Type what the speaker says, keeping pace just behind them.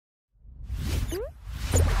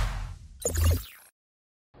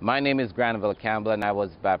My name is Granville and I was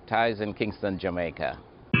baptized in Kingston, Jamaica.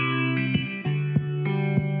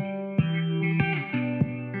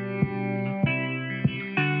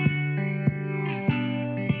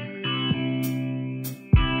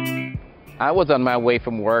 I was on my way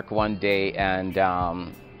from work one day and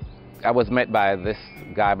I was met by this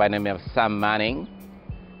guy by the name of Sam Manning.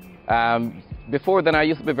 Before then I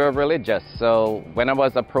used to be very religious, so when I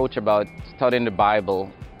was approached about studying the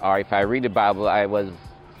Bible, or if I read the Bible, I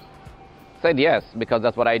said yes, because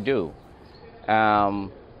that's what I do.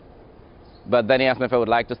 But then he asked me if I would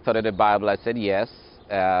like to study the Bible. I said yes.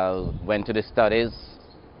 Went to the studies,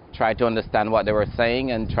 tried to understand what they were saying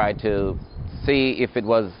and tried to see if it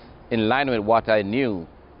was in line with what I knew.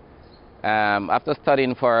 After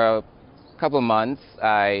studying for a couple months,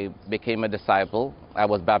 I became a disciple. I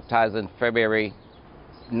was baptized in February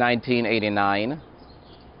 1989,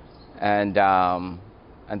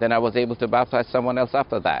 and then I was able to baptize someone else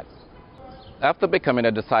after that. After becoming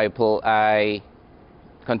a disciple, I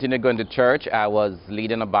continued going to church. I was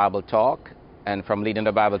leading a Bible talk, and from leading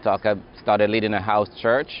the Bible talk, I started leading a house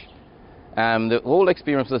church. The whole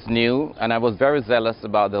experience was new, and I was very zealous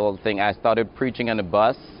about the whole thing. I started preaching on the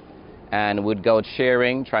bus, and would go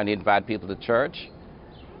sharing, trying to invite people to church.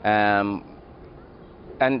 And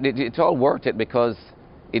it all worked it because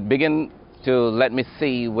it began to let me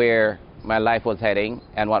see where my life was heading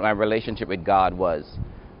and what my relationship with God was.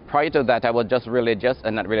 Prior to that, I was just religious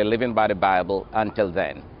and not really living by the Bible until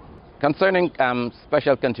then. Concerning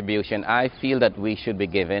special contribution, I feel that we should be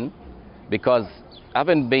giving, because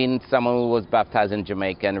having been someone who was baptized in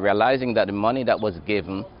Jamaica and realizing that the money that was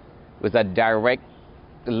given was a direct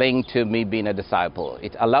link to me being a disciple.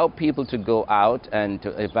 It allowed people to go out and to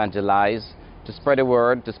evangelize, to spread the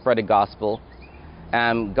word, to spread the gospel.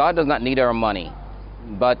 God does not need our money,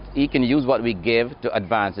 but He can use what we give to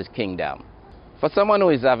advance His kingdom. For someone who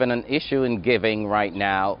is having an issue in giving right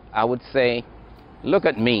now, I would say, look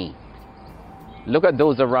at me. Look at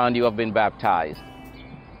those around you who have been baptized,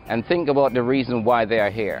 and think about the reason why they are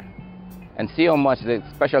here, and see how much the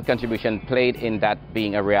special contribution played in that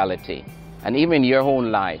being a reality. And even your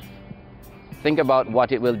own life, think about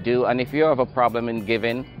what it will do. And if you have a problem in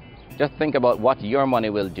giving, just think about what your money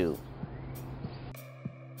will do.